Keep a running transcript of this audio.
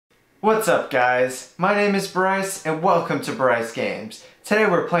What's up guys? My name is Bryce and welcome to Bryce Games. Today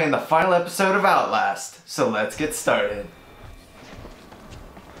we're playing the final episode of Outlast, so let's get started.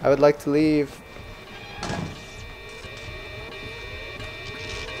 I would like to leave.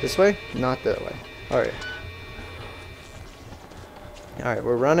 This way? Not that way. Alright. Alright,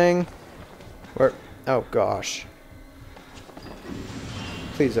 we're running. Oh gosh.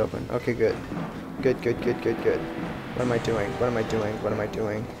 Please open. Okay, good. Good. What am I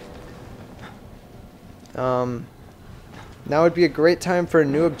doing? Now would be a great time for a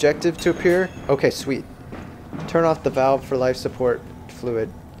new objective to appear. Okay, sweet. Turn off the valve for life support fluid.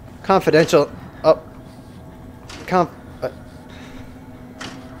 Confidential. Oh.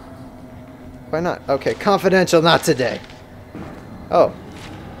 Why not? Okay, confidential, not today. Oh.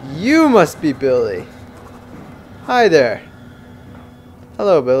 You must be Billy. Hi there.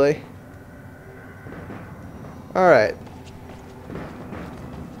 Hello, Billy. Alright.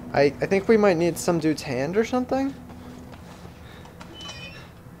 I think we might need some dude's hand or something?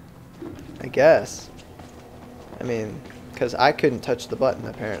 I guess. I mean, because I couldn't touch the button,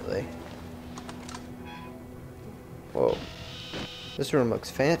 apparently. Whoa. This room looks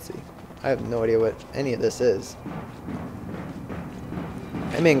fancy. I have no idea what any of this is.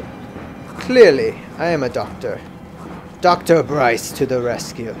 I mean, clearly, I am a doctor. Dr. Bryce to the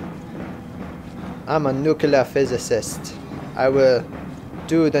rescue. I'm a nuclear physicist. I will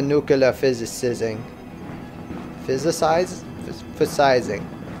do the nuclear physicizing. Physicizing.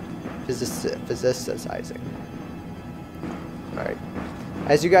 Alright.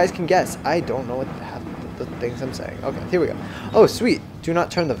 As you guys can guess, I don't know what the things I'm saying. Okay, here we go. Oh, sweet. Do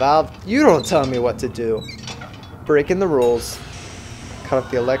not turn the valve. You don't tell me what to do. Breaking the rules. Cut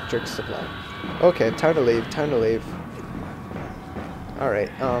off the electric supply. Okay, time to leave. Alright,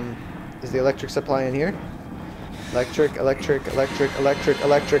 is the electric supply in here? Electric. I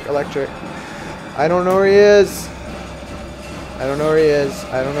don't know where he is. I don't know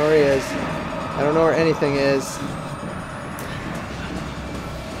where anything is.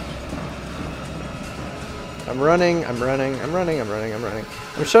 I'm running. I'm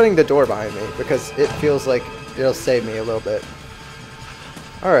shutting the door behind me because it feels like it'll save me a little bit.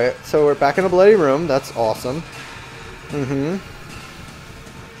 Alright, so we're back in a bloody room. That's awesome. We're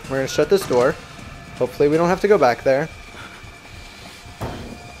gonna shut this door. Hopefully we don't have to go back there.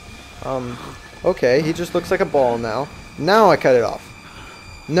 Okay, he just looks like a ball now. Now I cut it off.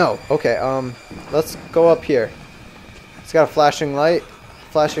 No, okay, let's go up here. It's got a flashing light.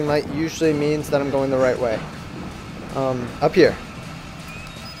 Flashing light usually means that I'm going the right way. Up here.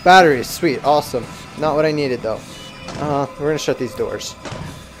 Batteries, sweet, awesome. Not what I needed though. We're gonna shut these doors.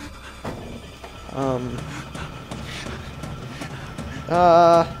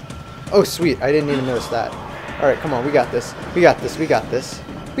 Oh, sweet. I didn't even notice that. Alright, come on. We got this.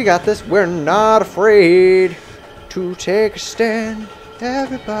 We're not afraid to take a stand.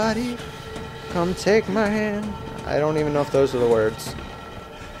 Everybody, come take my hand. I don't even know if those are the words.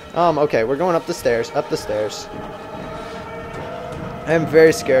 Okay. We're going up the stairs. I am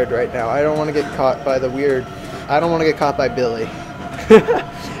very scared right now. I don't want to get caught by the weird... I don't want to get caught by Billy.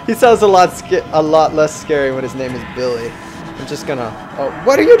 He sounds a lot less scary when his name is Billy. I'm just gonna... Oh,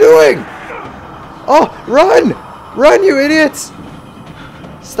 what are you doing? Oh, run! Run, you idiots!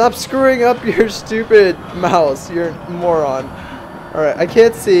 Stop screwing up your stupid mouse, you're a moron. Alright, I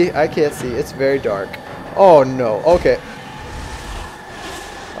can't see. It's very dark. Oh, no. Okay.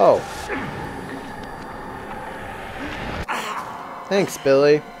 Oh. Thanks,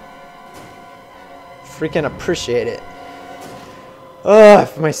 Billy. Freaking appreciate it. Ugh,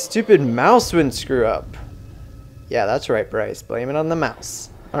 if my stupid mouse wouldn't screw up. Yeah, that's right, Bryce. Blame it on the mouse.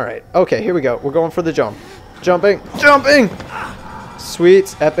 Alright, okay, here we go. We're going for the jump. Jumping!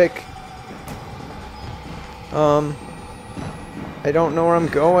 Sweet, epic. I don't know where I'm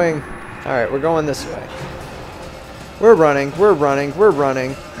going. Alright, we're going this way. We're running.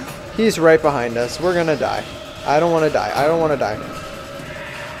 He's right behind us. We're gonna die. I don't want to die.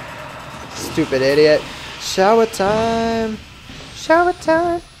 Stupid idiot. Shower time.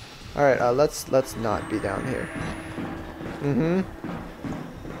 Alright, let's not be down here.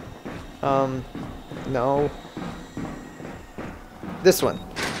 No. This one.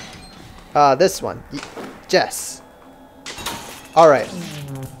 This one. Jess. Alright.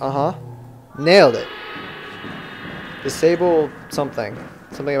 Nailed it. Disable something.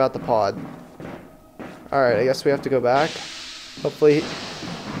 Something about the pod. Alright, I guess we have to go back. Hopefully...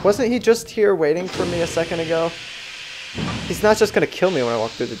 Wasn't he just here waiting for me a second ago? He's not just gonna kill me when I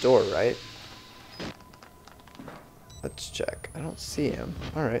walk through the door, right? Let's check. I don't see him.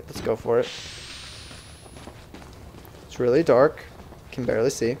 Alright, let's go for it. It's really dark. Can barely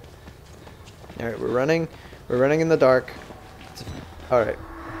see. Alright, we're running. We're running in the dark. Alright,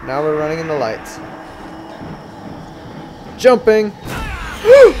 now we're running in the lights. Jumping!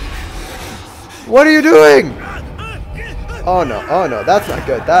 What are you doing? Oh no, that's not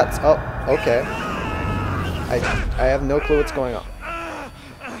good. That's, oh, okay. I have no clue what's going on.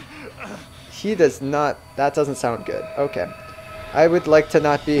 He does not, that doesn't sound good. Okay. I would like to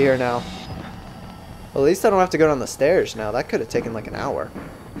not be here now. Well, at least I don't have to go down the stairs now. That could have taken like an hour.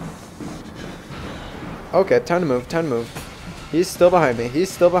 Okay, time to move, time to move. He's still behind me, he's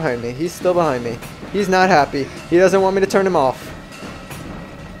still behind me, he's still behind me. He's not happy. He doesn't want me to turn him off.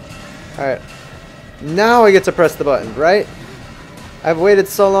 Alright. Now I get to press the button, right? I've waited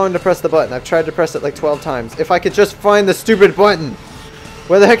so long to press the button. I've tried to press it like 12 times. If I could just find the stupid button.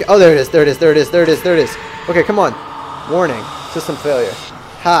 Where the heck? Oh, there it is. There it is. There it is. There it is. There it is. Okay, come on. Warning. System failure.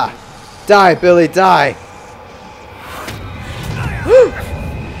 Ha. Die, Billy. Die.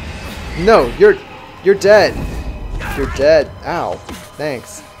 No, you're dead. You're dead. Ow.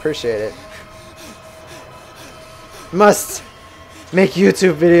 Thanks. Appreciate it. Must make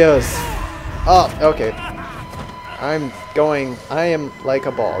YouTube videos. Oh, okay. I am like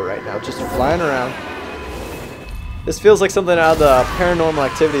a ball right now, just flying around. This feels like something out of the Paranormal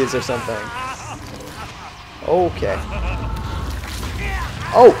Activities or something. Okay.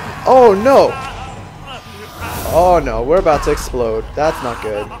 Oh no! Oh no, we're about to explode. That's not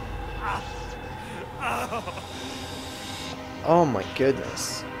good. Oh my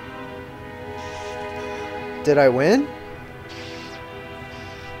goodness. Did I win?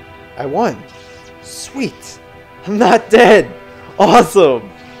 I won. Sweet. I'm not dead.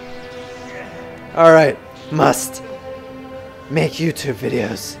 Awesome. Alright. Must make YouTube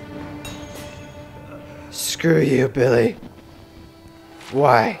videos. Screw you, Billy.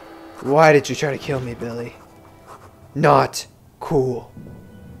 Why? Why did you try to kill me, Billy? Not cool.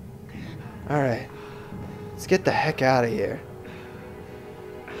 Alright. Let's get the heck out of here.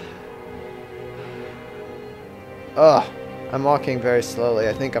 Ugh. I'm walking very slowly.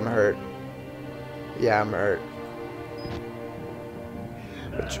 I think I'm hurt. Yeah, I'm hurt.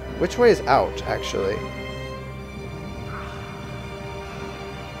 Which way is out, actually?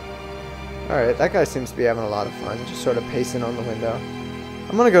 Alright, that guy seems to be having a lot of fun, just sort of pacing on the window.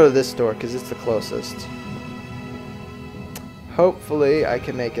 I'm gonna go to this door because it's the closest. Hopefully I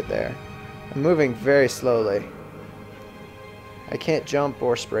can make it there. I'm moving very slowly. I can't jump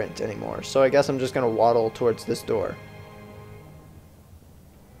or sprint anymore, so I guess I'm just gonna waddle towards this door.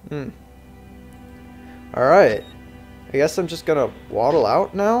 Alright. I guess I'm just gonna waddle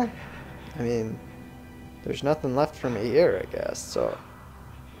out now? I mean, there's nothing left for me here, I guess, so...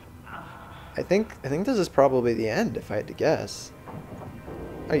 I think this is probably the end, if I had to guess.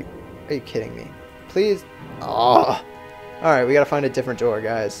 Are you kidding me? Please? Oh. Alright, we gotta find a different door,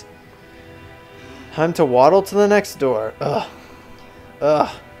 guys. Time to waddle to the next door. Ugh.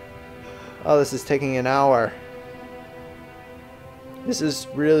 Ugh. Oh, this is taking an hour. This is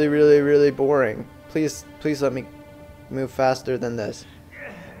really, really, really boring. Please let me move faster than this.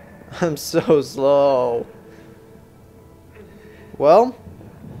 I'm so slow. Well,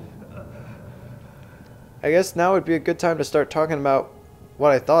 I guess now would be a good time to start talking about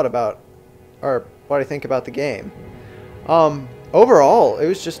what I thought about, or what I think about the game. Overall, it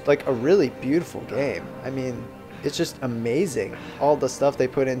was just like a really beautiful game. I mean, it's just amazing, all the stuff they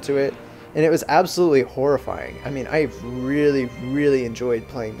put into it. And it was absolutely horrifying. I mean, I really, really enjoyed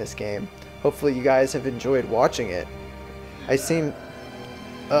playing this game. Hopefully you guys have enjoyed watching it.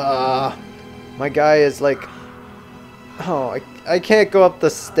 My guy is like... Oh, I can't go up the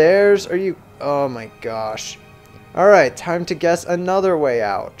stairs. Are you... Oh my gosh. Alright, time to guess another way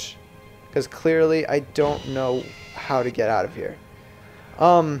out. Because clearly I don't know how to get out of here.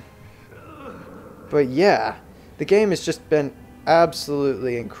 But yeah, the game has just been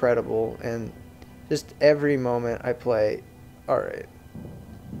absolutely incredible, and just every moment I play... Alright.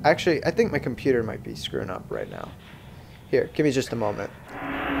 Actually, I think my computer might be screwing up right now. Here, give me just a moment.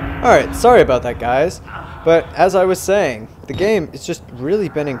 Alright, sorry about that, guys. But as I was saying, the game has just really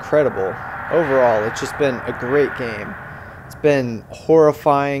been incredible. Overall, it's just been a great game. It's been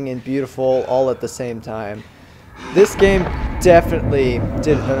horrifying and beautiful all at the same time. This game definitely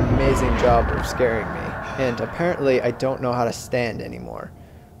did an amazing job of scaring me. And apparently I don't know how to stand anymore,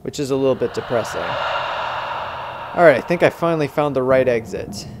 which is a little bit depressing. Alright, I think I finally found the right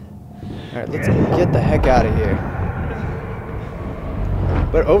exit. Alright, let's get the heck out of here.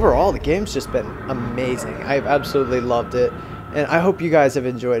 But overall, the game's just been amazing. I've absolutely loved it, and I hope you guys have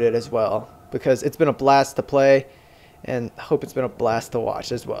enjoyed it as well, because it's been a blast to play, and I hope it's been a blast to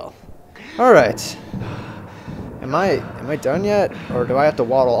watch as well. Alright. Am I done yet? Or do I have to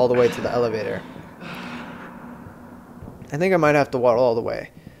waddle all the way to the elevator? I think I might have to waddle all the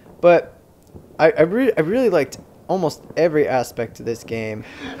way. But I really liked almost every aspect of this game.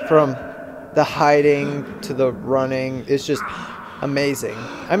 From the hiding to the running. It's just amazing.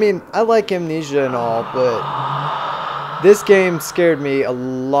 I mean, I like Amnesia and all, but this game scared me a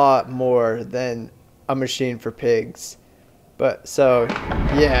lot more than A Machine for Pigs. But, so,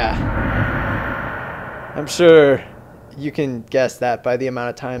 yeah. I'm sure you can guess that by the amount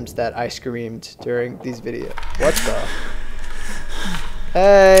of times that I screamed during these videos. What the?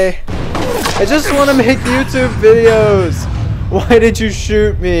 Hey! I just want to make YouTube videos! Why did you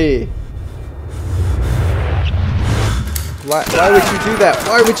shoot me? Why would you do that?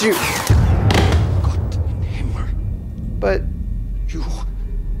 Why would you? But you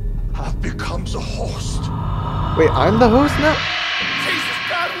have become the host. Wait, I'm the host now? Jesus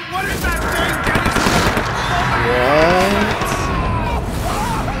God, what is that What?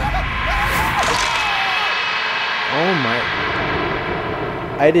 Oh my.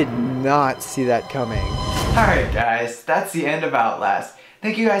 I did not see that coming. Alright guys, that's the end of Outlast.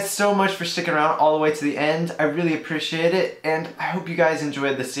 Thank you guys so much for sticking around all the way to the end. I really appreciate it, and I hope you guys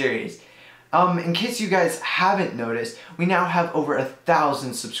enjoyed the series. In case you guys haven't noticed, we now have over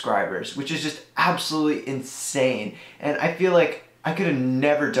 1,000 subscribers, which is just absolutely insane. And I feel like I could have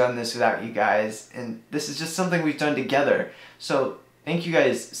never done this without you guys, and this is just something we've done together. So thank you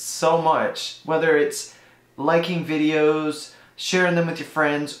guys so much, whether it's liking videos, sharing them with your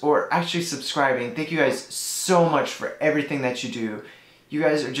friends, or actually subscribing. Thank you guys so much for everything that you do. You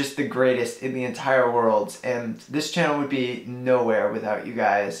guys are just the greatest in the entire world, and this channel would be nowhere without you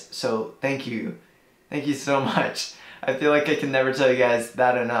guys, so thank you. Thank you so much. I feel like I can never tell you guys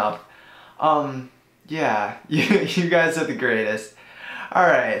that enough. Yeah, you guys are the greatest.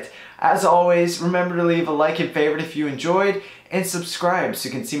 Alright, as always, remember to leave a like and favorite if you enjoyed, and subscribe so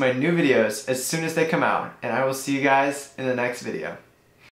you can see my new videos as soon as they come out, and I will see you guys in the next video.